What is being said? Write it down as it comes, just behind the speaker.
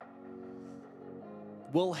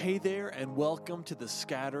Well, hey there, and welcome to the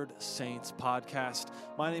Scattered Saints podcast.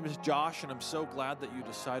 My name is Josh, and I'm so glad that you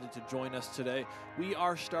decided to join us today. We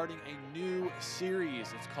are starting a new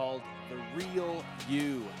series. It's called The Real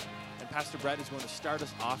You. And Pastor Brett is going to start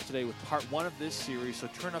us off today with part one of this series. So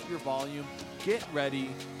turn up your volume, get ready,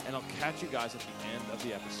 and I'll catch you guys at the end of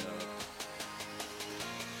the episode.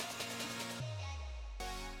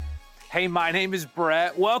 Hey, my name is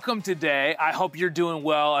Brett. Welcome today. I hope you're doing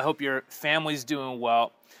well. I hope your family's doing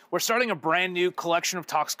well. We're starting a brand new collection of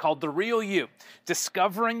talks called The Real You,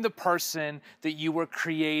 discovering the person that you were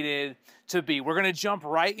created to be. We're going to jump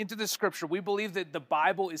right into the scripture. We believe that the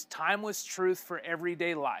Bible is timeless truth for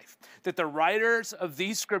everyday life, that the writers of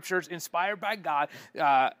these scriptures, inspired by God,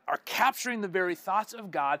 are capturing the very thoughts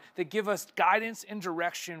of God that give us guidance and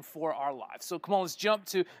direction for our lives. So come on, let's jump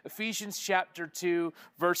to Ephesians chapter 2,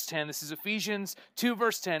 verse 10. This is Ephesians 2,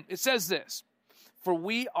 verse 10. It says this, "For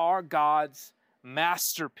we are God's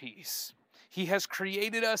masterpiece. He has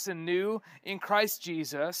created us anew in Christ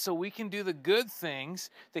Jesus so we can do the good things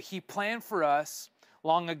that He planned for us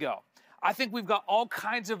long ago." I think we've got all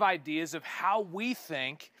kinds of ideas of how we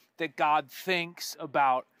think that God thinks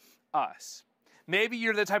about us. Maybe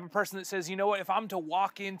you're the type of person that says, you know what, if I'm to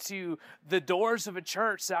walk into the doors of a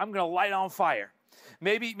church, I'm going to light on fire.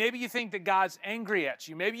 Maybe you think that God's angry at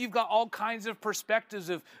you. Maybe you've got all kinds of perspectives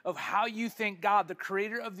of how you think God, the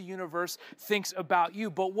creator of the universe, thinks about you.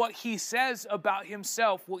 But what He says about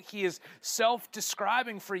Himself, what He is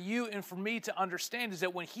self-describing for you and for me to understand, is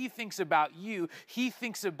that when He thinks about you, He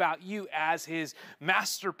thinks about you as His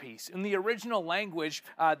masterpiece. In the original language,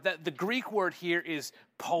 the Greek word here is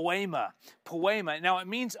poema. Poema. Now, it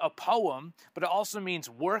means a poem, but it also means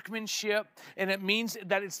workmanship, and it means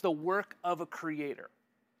that it's the work of a creator.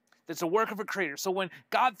 It's a work of a creator. So when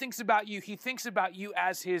God thinks about you, He thinks about you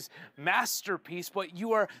as His masterpiece, but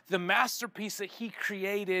you are the masterpiece that He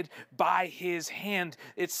created by His hand.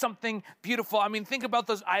 It's something beautiful. I mean, think about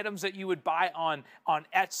those items that you would buy on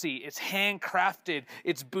Etsy. It's handcrafted,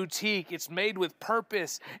 it's boutique, it's made with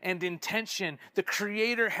purpose and intention. The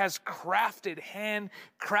Creator has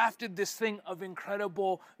handcrafted this thing of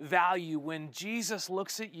incredible value. When Jesus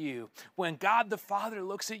looks at you, when God the Father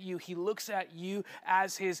looks at you, He looks at you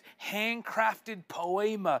as His handcrafted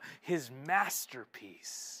poema, His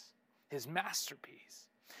masterpiece. His masterpiece.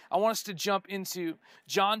 I want us to jump into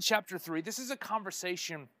John chapter 3. This is a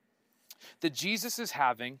conversation that Jesus is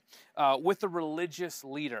having with a religious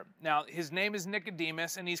leader. Now, his name is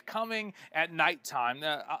Nicodemus, and he's coming at nighttime.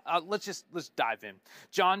 Let's dive in.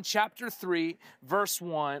 John chapter 3, verse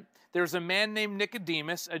 1. There's a man named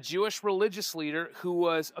Nicodemus, a Jewish religious leader who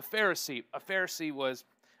was a Pharisee. A Pharisee was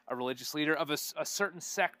a religious leader of a certain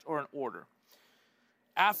sect or an order.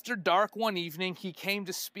 After dark one evening, he came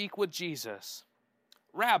to speak with Jesus.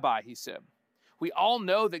 "Rabbi," he said, "we all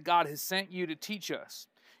know that God has sent you to teach us.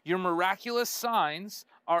 Your miraculous signs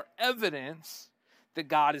are evidence that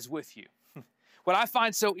God is with you." What I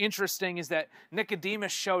find so interesting is that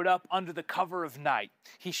Nicodemus showed up under the cover of night.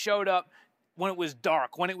 He showed up when it was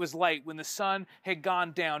dark, when it was late, when the sun had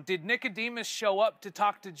gone down. Did Nicodemus show up to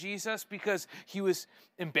talk to Jesus because he was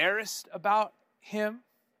embarrassed about Him?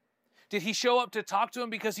 Did he show up to talk to Him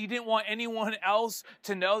because he didn't want anyone else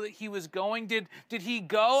to know that he was going? Did he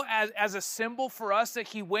go as a symbol for us that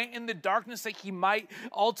he went in the darkness that he might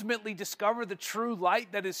ultimately discover the true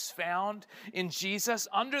light that is found in Jesus?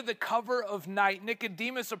 Under the cover of night,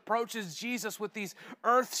 Nicodemus approaches Jesus with these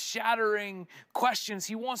earth-shattering questions.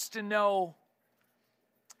 He wants to know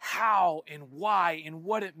how and why and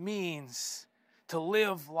what it means to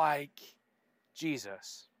live like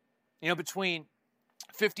Jesus. You know, between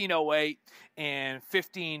 1508 and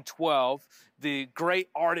 1512, the great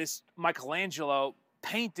artist Michelangelo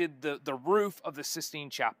painted the roof of the Sistine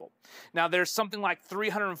Chapel. Now, there's something like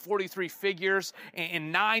 343 figures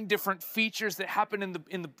and 9 different features that happen in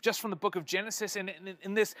the just from the book of Genesis,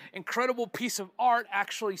 and this incredible piece of art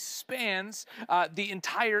actually spans the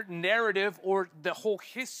entire narrative or the whole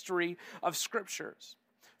history of scriptures.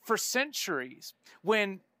 For centuries,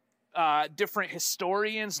 when different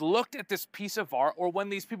historians looked at this piece of art, or when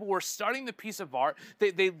these people were studying the piece of art,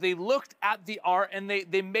 they looked at the art and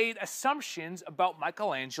they made assumptions about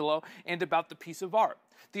Michelangelo and about the piece of art.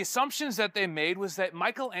 The assumptions that they made was that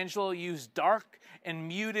Michelangelo used dark and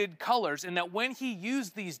muted colors, and that when he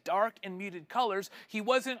used these dark and muted colors, he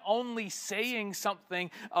wasn't only saying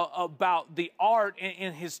something about the art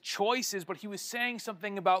and his choices, but he was saying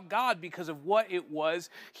something about God because of what it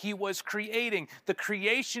was he was creating. The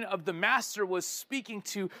creation of the master was speaking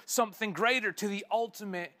to something greater, to the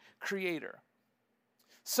ultimate creator.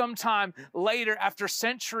 sometime later, after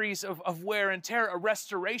centuries of wear and tear, a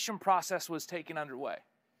restoration process was taken underway.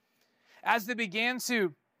 As they began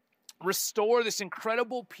to restore this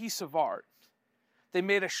incredible piece of art, they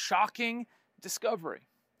made a shocking discovery.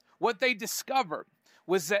 What they discovered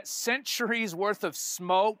was that centuries worth of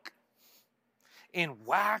smoke and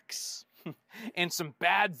wax and some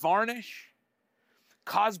bad varnish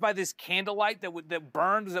caused by this candlelight that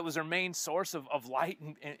burned, that was their main source of light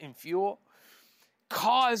and fuel,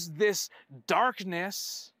 caused this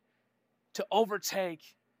darkness to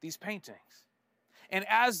overtake these paintings. And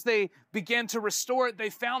as they began to restore it, they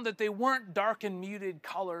found that they weren't dark and muted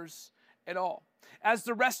colors at all. As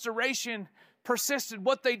the restoration persisted,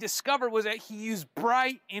 what they discovered was that he used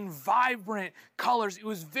bright and vibrant colors. It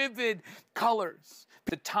was vivid colors.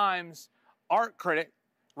 The Times art critic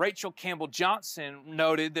Rachel Campbell Johnson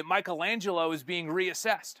noted that Michelangelo is being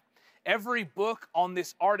reassessed. Every book on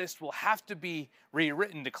this artist will have to be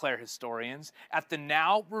rewritten, declare historians, at the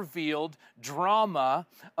now revealed drama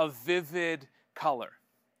of vivid color.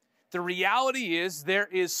 The reality is there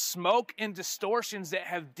is smoke and distortions that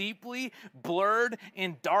have deeply blurred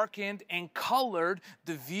and darkened and colored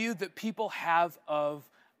the view that people have of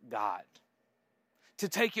God. To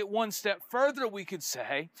take it one step further, we could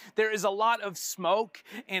say there is a lot of smoke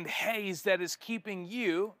and haze that is keeping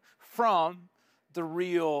you from the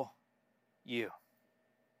real you.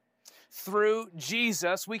 Through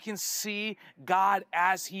Jesus, we can see God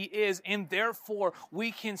as he is, and therefore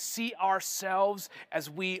we can see ourselves as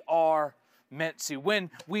we are meant to.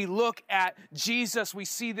 When we look at Jesus, we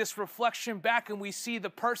see this reflection back and we see the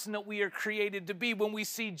person that we are created to be. When we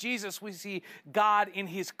see Jesus, we see God in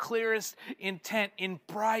his clearest intent, in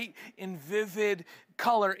bright and vivid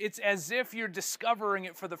color. It's as if you're discovering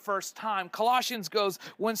it for the first time. Colossians goes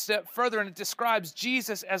one step further and it describes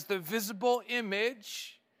Jesus as the visible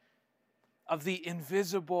image of the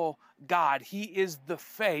invisible God. He is the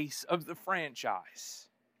face of the franchise.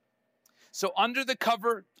 So under the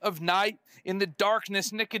cover of night, in the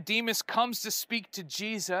darkness, Nicodemus comes to speak to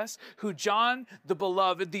Jesus, who John the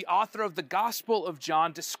Beloved, the author of the Gospel of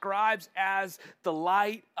John, describes as the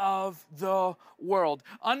light of the world.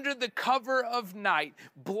 Under the cover of night,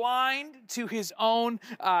 blind to his own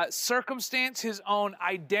circumstance, his own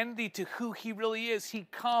identity, to who he really is, he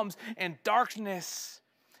comes, and darkness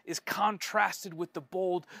is contrasted with the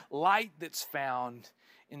bold light that's found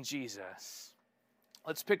in Jesus.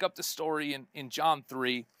 Let's pick up the story in John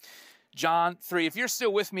 3. John 3. If you're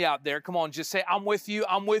still with me out there, come on, just say, I'm with you,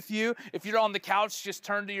 I'm with you. If you're on the couch, just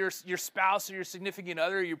turn to your spouse or your significant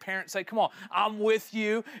other or your parents, say, come on, I'm with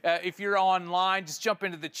you. If you're online, just jump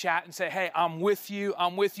into the chat and say, hey, I'm with you,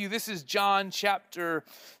 I'm with you. This is John chapter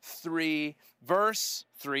 3, verse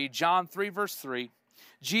 3. John 3, verse 3.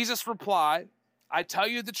 Jesus replied, I tell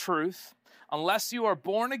you the truth, unless you are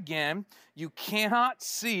born again, you cannot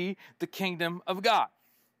see the kingdom of God.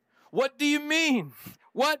 What do you mean?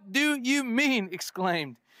 What do you mean?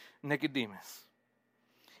 Exclaimed Nicodemus.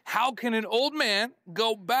 How can an old man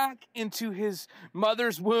go back into his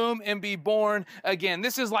mother's womb and be born again?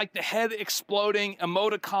 This is like the head exploding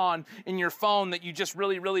emoticon in your phone that you just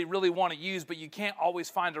really, really, really want to use, but you can't always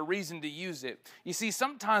find a reason to use it. You see,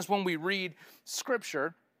 sometimes when we read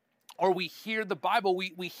Scripture, or we hear the Bible,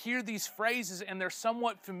 we hear these phrases and they're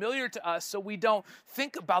somewhat familiar to us, so we don't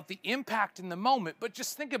think about the impact in the moment. But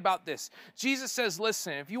just think about this. Jesus says,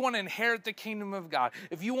 listen, if you want to inherit the kingdom of God,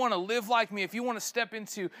 if you want to live like me, if you want to step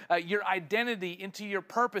into your identity, into your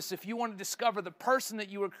purpose, if you want to discover the person that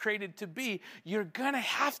you were created to be, you're going to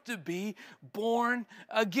have to be born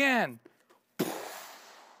again.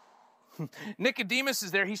 Nicodemus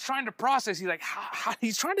is there. He's trying to process. He's like,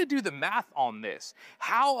 he's trying to do the math on this.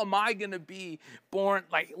 How am I going to be born?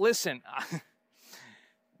 Like, listen,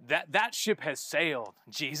 that ship has sailed,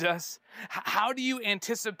 Jesus. How do you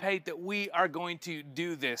anticipate that we are going to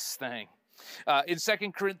do this thing? In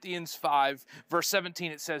 2 Corinthians 5, verse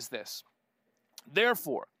 17, it says this.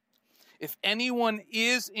 Therefore, if anyone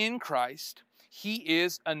is in Christ, he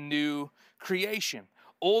is a new creation.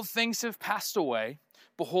 Old things have passed away.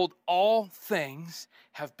 Behold, all things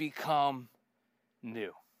have become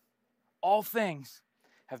new. All things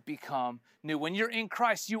have become new. When you're in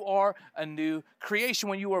Christ, you are a new creation.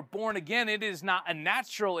 When you are born again, it is not a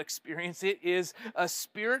natural experience. It is a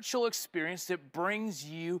spiritual experience that brings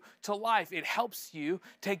you to life. It helps you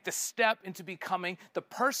take the step into becoming the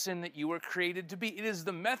person that you were created to be. It is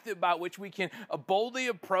the method by which we can boldly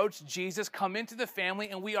approach Jesus, come into the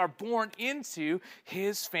family, and we are born into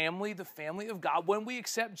his family, the family of God. When we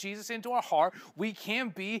accept Jesus into our heart, we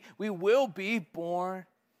will be born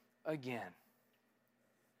again.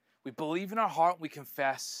 We believe in our heart, we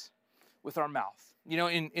confess with our mouth. You know,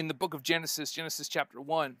 in the book of Genesis, Genesis chapter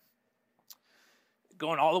 1,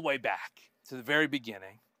 going all the way back to the very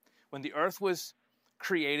beginning, when the earth was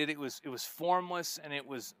created, it was formless and it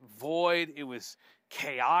was void, it was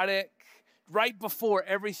chaotic. Right before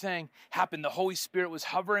everything happened, the Holy Spirit was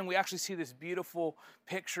hovering. We actually see this beautiful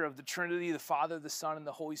picture of the Trinity, the Father, the Son, and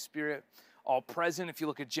the Holy Spirit all present. If you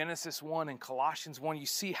look at Genesis 1 and Colossians 1, you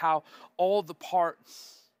see how all the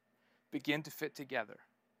parts begin to fit together.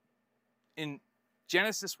 In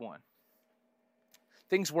Genesis 1,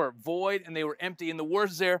 things were void and they were empty. And the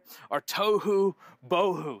words there are tohu,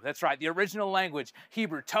 bohu. That's right, the original language,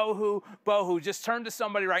 Hebrew, tohu, bohu. Just turn to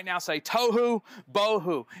somebody right now, say tohu,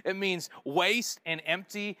 bohu. It means waste and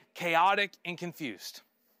empty, chaotic and confused.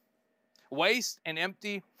 Waste and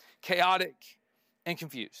empty, chaotic and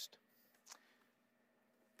confused.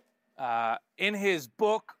 In his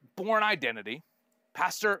book, Born Identity,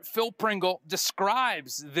 Pastor Phil Pringle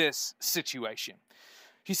describes this situation.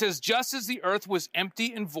 He says, just as the earth was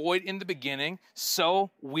empty and void in the beginning,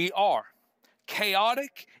 so we are.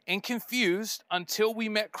 Chaotic and confused until we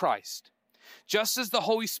met Christ. Just as the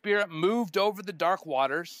Holy Spirit moved over the dark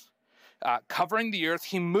waters, covering the earth,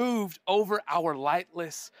 he moved over our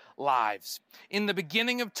lightless lives. In the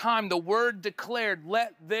beginning of time, the word declared,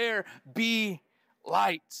 let there be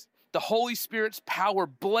light. The Holy Spirit's power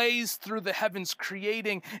blazed through the heavens,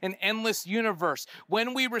 creating an endless universe.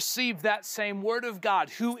 When we receive that same word of God,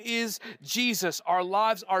 who is Jesus, our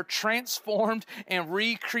lives are transformed and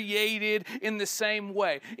recreated in the same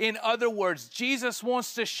way. In other words, Jesus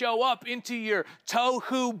wants to show up into your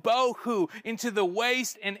tohu bohu, into the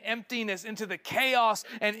waste and emptiness, into the chaos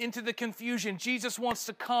and into the confusion. Jesus wants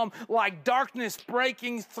to come like darkness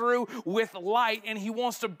breaking through with light, and he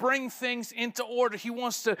wants to bring things into order. He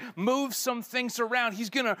wants to move some things around.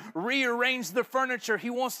 He's going to rearrange the furniture.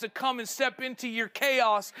 He wants to come and step into your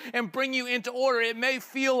chaos and bring you into order. It may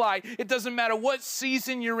feel like, it doesn't matter what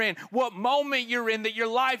season you're in, what moment you're in, that your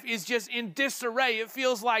life is just in disarray. It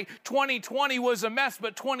feels like 2020 was a mess,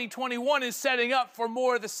 but 2021 is setting up for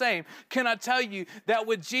more of the same. Can I tell you that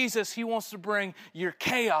with Jesus, he wants to bring your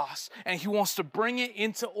chaos and he wants to bring it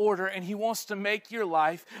into order, and he wants to make your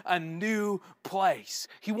life a new place.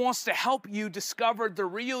 He wants to help you discover the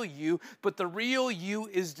real you, but the real you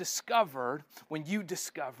is discovered when you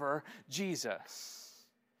discover Jesus.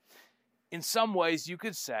 In some ways, you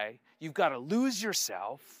could say you've got to lose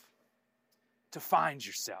yourself to find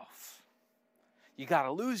yourself. You got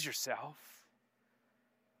to lose yourself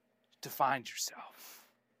to find yourself.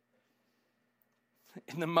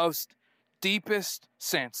 In the most deepest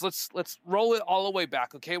sense, let's roll it all the way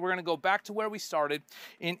back, okay? We're going to go back to where we started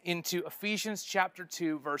into Ephesians chapter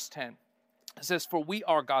 2, verse 10. It says, for we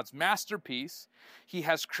are God's masterpiece. He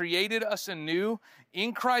has created us anew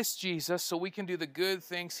in Christ Jesus so we can do the good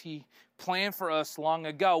things he planned for us long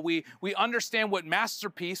ago. We understand what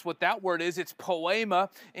masterpiece, what that word is. It's poema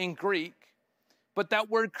in Greek. But that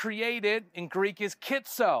word created in Greek is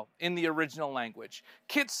kitso in the original language.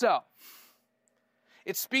 Kitso.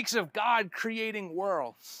 It speaks of God creating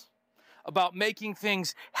worlds, about making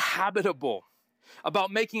things habitable,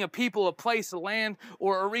 about making a people, a place, a land,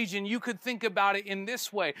 or a region. You could think about it in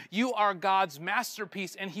this way. You are God's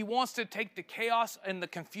masterpiece, and he wants to take the chaos and the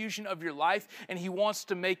confusion of your life, and he wants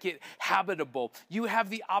to make it habitable. You have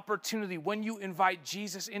the opportunity, when you invite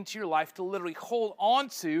Jesus into your life, to literally hold on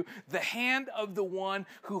to the hand of the one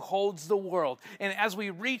who holds the world. And as we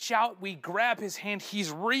reach out, we grab his hand.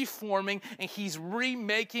 He's reforming, and he's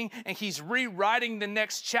remaking, and he's rewriting the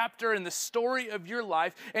next chapter in the story of your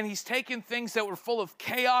life, and he's taken things that were full of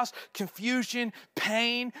chaos, confusion,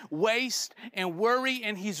 pain, waste, and worry,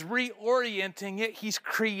 and he's reorienting it. He's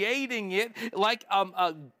creating it like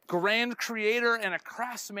a grand creator and a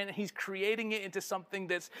craftsman, and he's creating it into something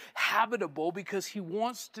that's habitable because he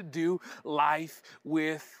wants to do life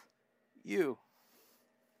with you.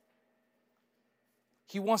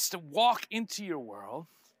 He wants to walk into your world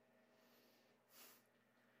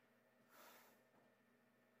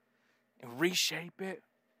and reshape it,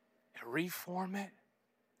 and reform it,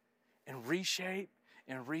 and reshape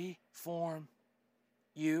and reform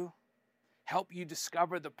you. Help you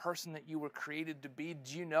discover the person that you were created to be.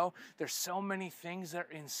 Do you know there's so many things that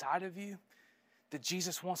are inside of you that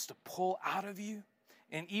Jesus wants to pull out of you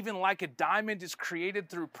And even like a diamond is created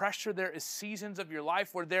through pressure, there is seasons of your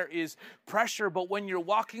life where there is pressure. But when you're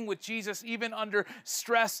walking with Jesus, even under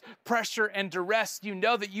stress, pressure, and duress, you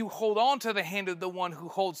know that you hold on to the hand of the one who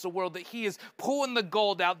holds the world, that he is pulling the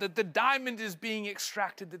gold out, that the diamond is being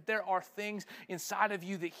extracted, that there are things inside of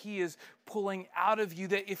you that he is pulling out of you,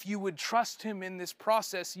 that if you would trust him in this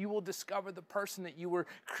process, you will discover the person that you were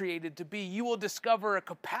created to be. You will discover a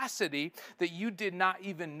capacity that you did not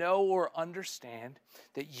even know or understand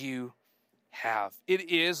that you have. It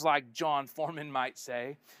is, like John Foreman might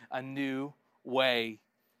say, a new way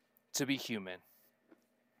to be human.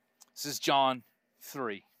 This is John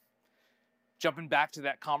 3. Jumping back to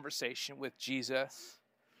that conversation with Jesus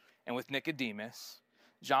and with Nicodemus,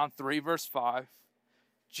 John 3, verse 5,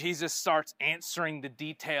 Jesus starts answering the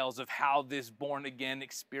details of how this born-again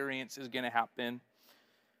experience is going to happen.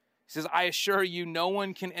 He says, I assure you, no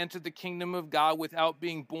one can enter the kingdom of God without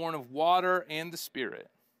being born of water and the Spirit.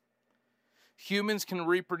 Humans can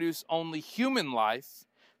reproduce only human life,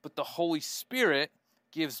 but the Holy Spirit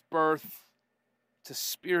gives birth to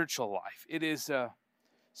spiritual life. It is a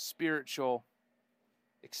spiritual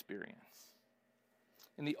experience.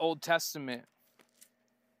 In the Old Testament,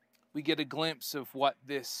 we get a glimpse of what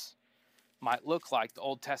this might look like. The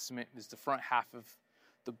Old Testament is the front half of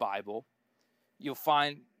the Bible. You'll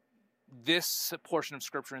find this portion of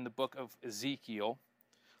Scripture in the book of Ezekiel.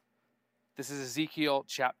 This is Ezekiel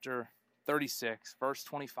chapter 36, verse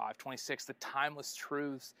 25, 26, the timeless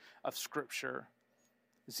truths of Scripture.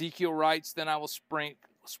 Ezekiel writes, then I will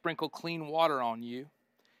sprinkle clean water on you,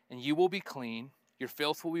 and you will be clean. Your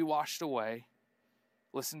filth will be washed away.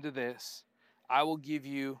 Listen to this. I will give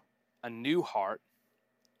you a new heart,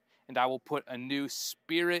 and I will put a new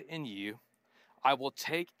spirit in you. I will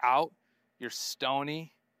take out your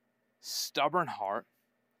stony, stubborn heart,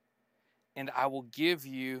 and I will give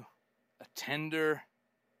you a tender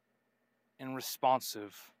and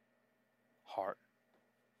responsive heart.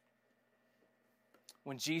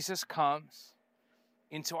 When Jesus comes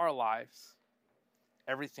into our lives,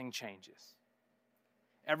 everything changes.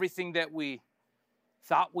 Everything that we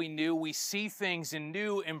thought we knew, we see things in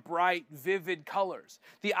new and bright, vivid colors.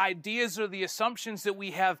 The ideas or the assumptions that we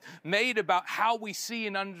have made about how we see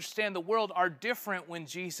and understand the world are different when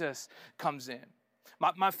Jesus comes in.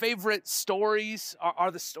 My favorite stories are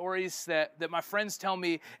the stories that my friends tell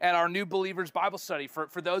me at our New Believers Bible study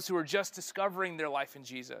for those who are just discovering their life in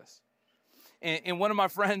Jesus. And one of my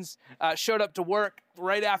friends showed up to work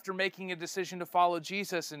right after making a decision to follow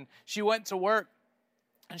Jesus, and she went to work,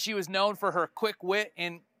 and she was known for her quick wit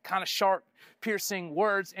and kind of sharp, piercing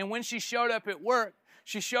words. And when she showed up at work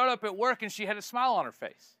and she had a smile on her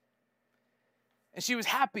face. And she was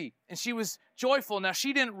happy and she was joyful. Now,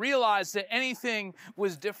 she didn't realize that anything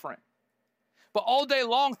was different. But all day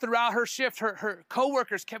long throughout her shift, her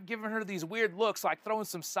coworkers kept giving her these weird looks, like throwing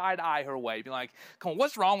some side eye her way, being like, come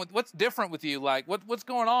on, what's different with you? Like, what's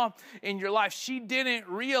going on in your life? She didn't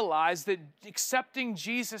realize that accepting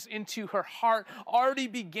Jesus into her heart already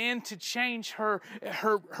began to change her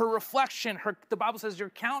reflection. The Bible says her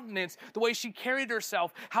countenance, the way she carried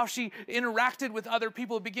herself, how she interacted with other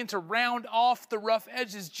people, began to round off the rough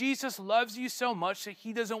edges. Jesus loves you so much that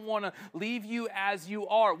he doesn't want to leave you as you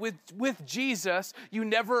are. With Jesus, you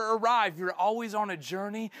never arrive. You're always on a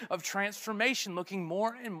journey of transformation, looking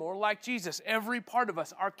more and more like Jesus. Every part of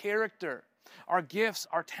us, our character, our gifts,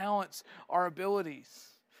 our talents, our abilities,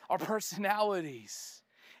 our personalities.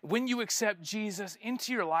 When you accept Jesus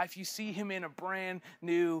into your life, you see him in a brand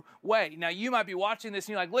new way. Now, you might be watching this and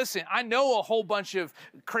you're like, listen, I know a whole bunch of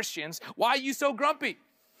Christians. Why are you so grumpy?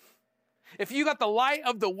 If you got the light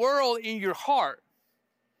of the world in your heart,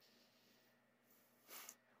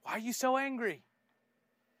 why are you so angry?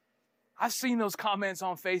 I've seen those comments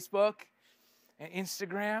on Facebook and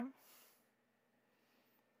Instagram.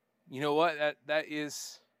 You know what? That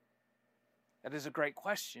is a great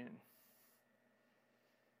question.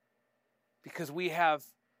 Because we have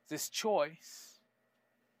this choice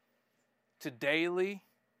to daily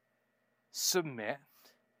submit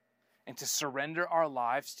and to surrender our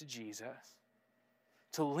lives to Jesus,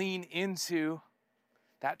 to lean into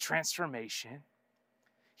that transformation.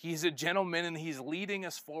 He's a gentleman and he's leading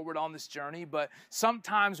us forward on this journey, but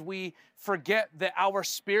sometimes we forget that our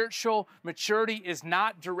spiritual maturity is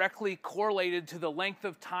not directly correlated to the length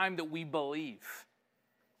of time that we believe.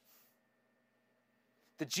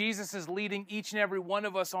 that Jesus is leading each and every one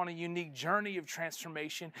of us on a unique journey of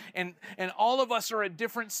transformation. And all of us are at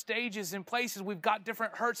different stages and places. We've got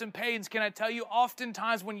different hurts and pains. Can I tell you,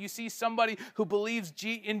 oftentimes when you see somebody who believes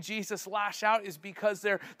in Jesus lash out is because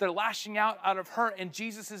they're lashing out of hurt, and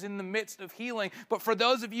Jesus is in the midst of healing. But for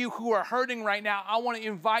those of you who are hurting right now, I want to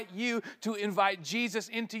invite you to invite Jesus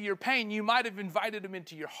into your pain. You might have invited him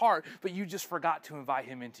into your heart, but you just forgot to invite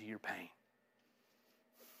him into your pain.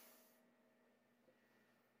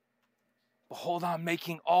 Behold, I'm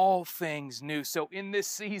making all things new. So in this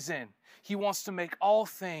season, he wants to make all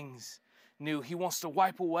things new. He wants to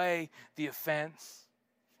wipe away the offense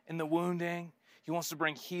and the wounding. He wants to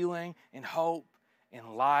bring healing and hope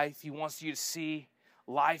and life. He wants you to see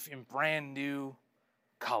life in brand new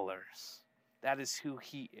colors. That is who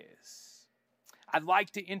he is. I'd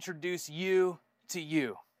like to introduce you to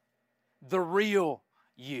you, the real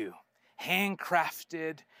you,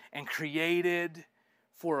 handcrafted and created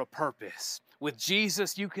for a purpose. With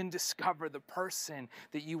Jesus, you can discover the person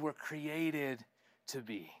that you were created to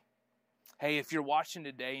be. Hey, if you're watching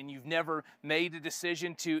today and you've never made a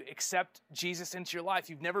decision to accept Jesus into your life,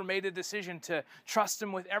 you've never made a decision to trust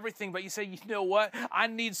him with everything, but you say, you know what? I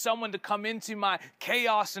need someone to come into my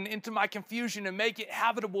chaos and into my confusion and make it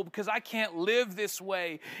habitable because I can't live this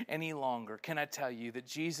way any longer. Can I tell you that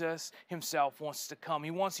Jesus himself wants to come? He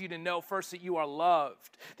wants you to know first that you are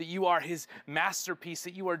loved, that you are his masterpiece,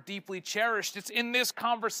 that you are deeply cherished. It's in this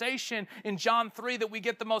conversation in John 3 that we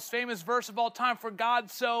get the most famous verse of all time, for God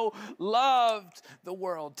so loved the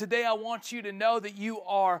world. Today I want you to know that you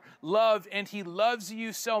are loved, and he loves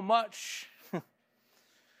you so much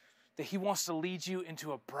that he wants to lead you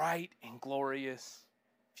into a bright and glorious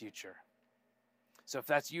future. So if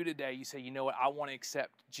that's you today, you say, you know what, I want to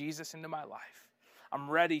accept Jesus into my life. I'm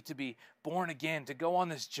ready to be born again, to go on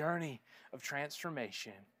this journey of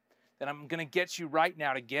transformation. Then I'm going to get you right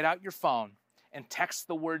now to get out your phone and text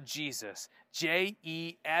the word Jesus,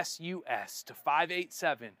 JESUS, to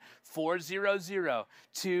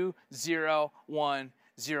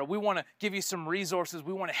 587-400-2010. We want to give you some resources.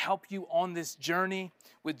 We want to help you on this journey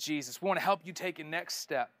with Jesus. We want to help you take a next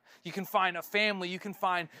step. You can find a family, you can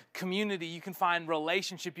find community, you can find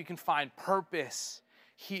relationship, you can find purpose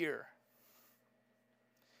here.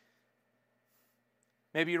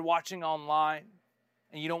 Maybe you're watching online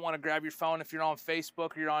and you don't want to grab your phone. If you're on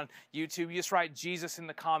Facebook or you're on YouTube, you just write Jesus in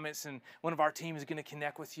the comments and one of our team is going to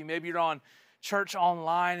connect with you. Maybe you're on church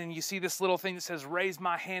online and you see this little thing that says raise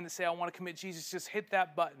my hand and say I want to commit Jesus. Just hit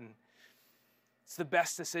that button. It's the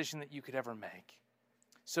best decision that you could ever make.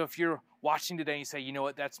 So if you're watching today and you say, you know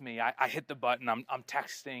what, that's me. I hit the button. I'm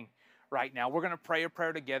texting right now. We're going to pray a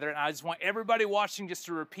prayer together, and I just want everybody watching just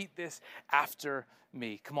to repeat this after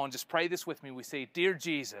me. Come on, just pray this with me. We say, Dear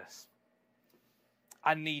Jesus,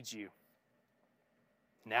 I need you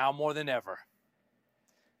now more than ever.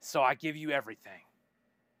 So I give you everything.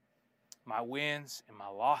 My wins and my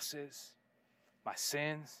losses, my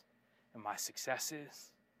sins and my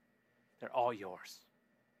successes, they're all yours.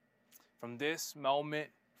 From this moment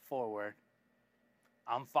forward,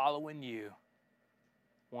 I'm following you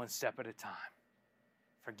one step at a time.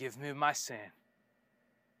 Forgive me of my sin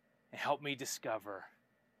and help me discover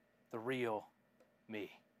the real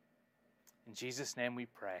me. In Jesus' name we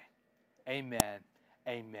pray. Amen,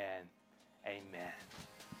 amen, amen.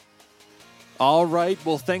 All right.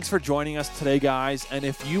 Well, thanks for joining us today, guys. And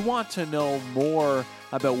if you want to know more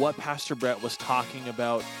about what Pastor Brett was talking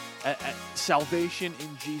about, salvation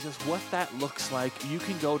in Jesus, what that looks like, you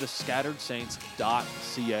can go to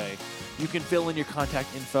scatteredsaints.ca. You can fill in your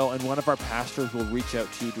contact info, and one of our pastors will reach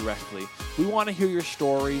out to you directly. We want to hear your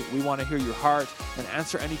story. We want to hear your heart and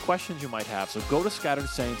answer any questions you might have. So go to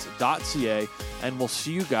scatteredsaints.ca, and we'll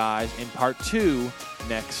see you guys in part 2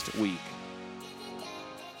 next week.